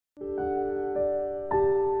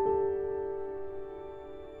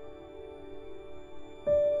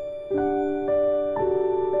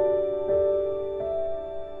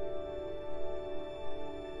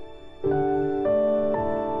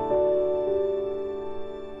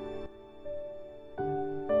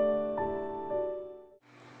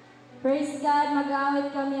Praise God,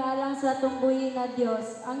 mag-awit kami alang sa tungbuhin na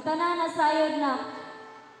Dios. Ang tanan nasayod na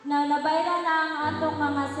nabayran na ang atong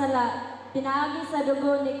mga sala, pinaagi sa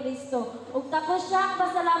dugo ni Kristo. Ug takos siyang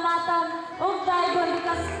pasalamatan ug dayon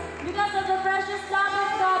because of the precious Lamb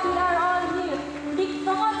of God, we are all here.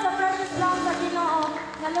 Tungod sa precious Lamb sa Ginoo,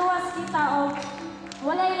 naluwas kita o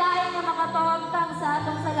walay lain nga makatawagtang sa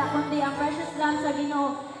atong sala kundi ang precious Lamb sa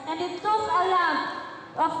Ginoo. And it took a lamb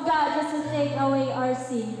of God just to take away our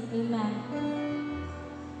sin. Amen.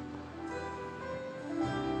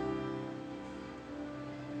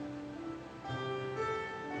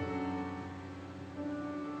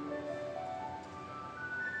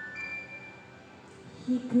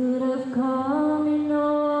 He could have come in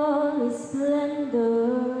all his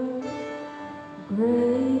splendor,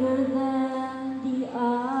 greater than the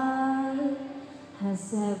eye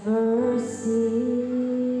has ever seen.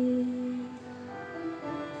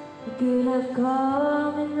 He could have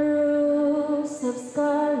come in robes of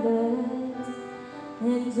scarlet,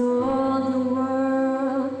 and all the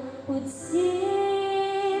world would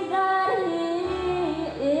see that he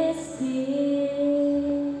is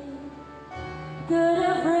King. Could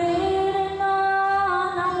have ridden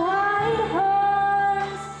on a white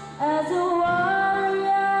horse as a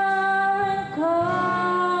warrior and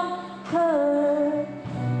conquered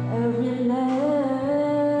every land.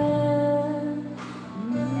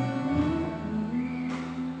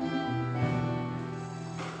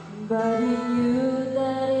 But he knew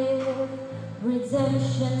that if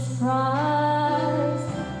redemption's price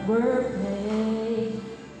were paid,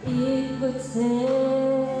 it would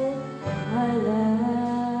save a lamb.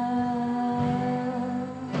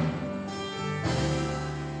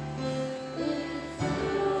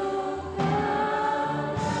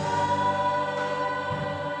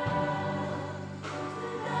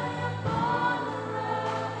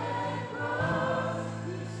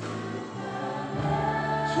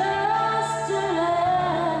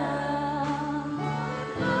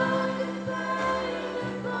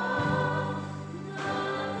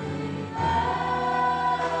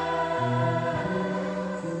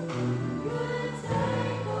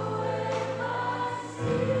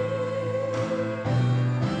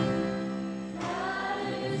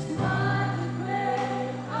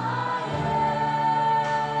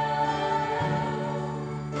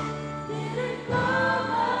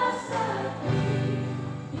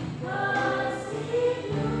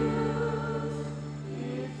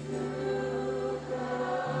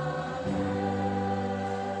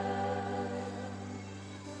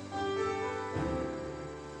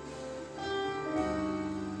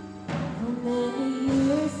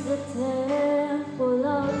 Temple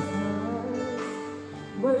altars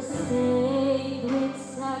were stained with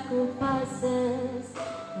sacrifices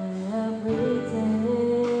every day.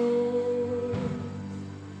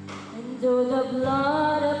 And though the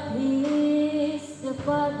blood appeased the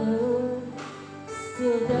Father,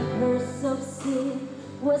 still the curse of sin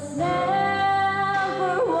was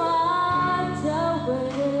never wiped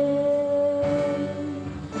away.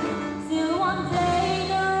 Till one day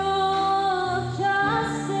the rule of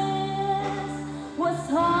justice was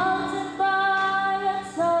halted by a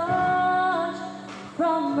touch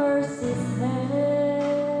from mercy's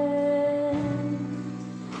hand.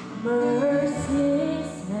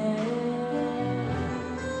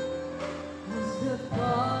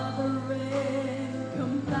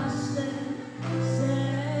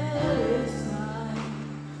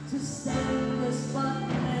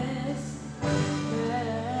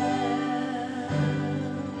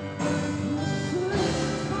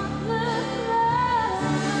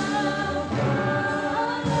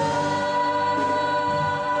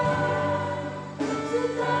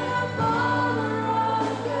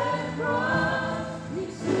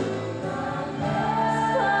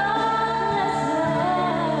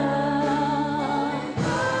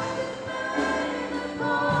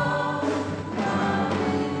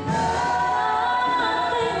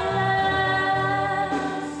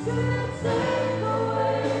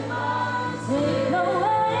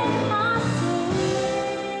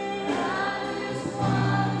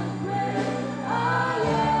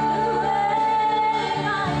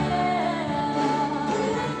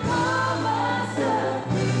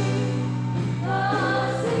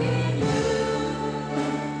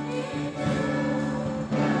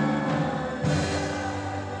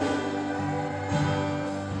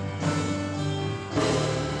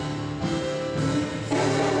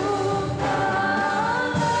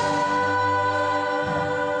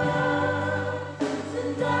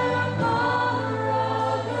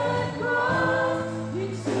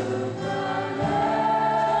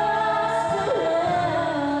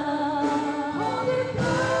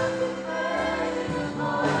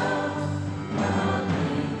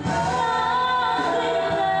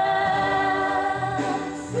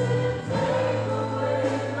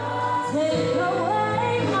 take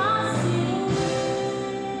away my sin.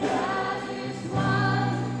 That is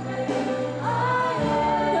why I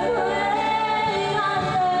am the great I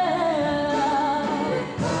am.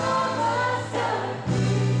 Because of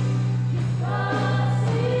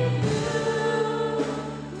in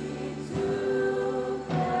you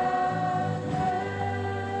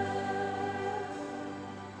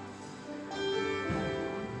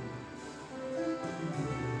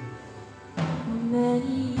we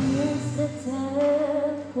many years the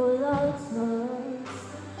temple altars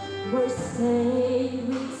were stained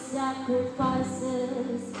with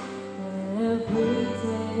sacrifices every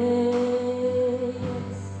day.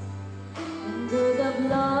 Under the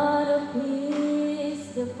blood of peace,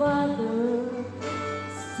 the Father,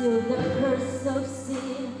 still the curse of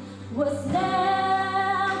sin was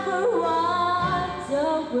never wiped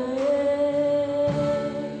away.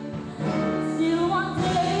 Still one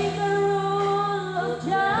day the rule of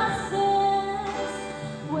justice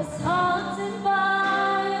was halted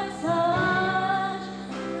by a touch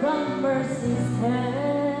from mercy's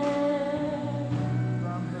hand.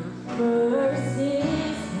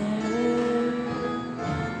 Mercy's hand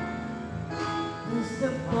is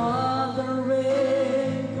the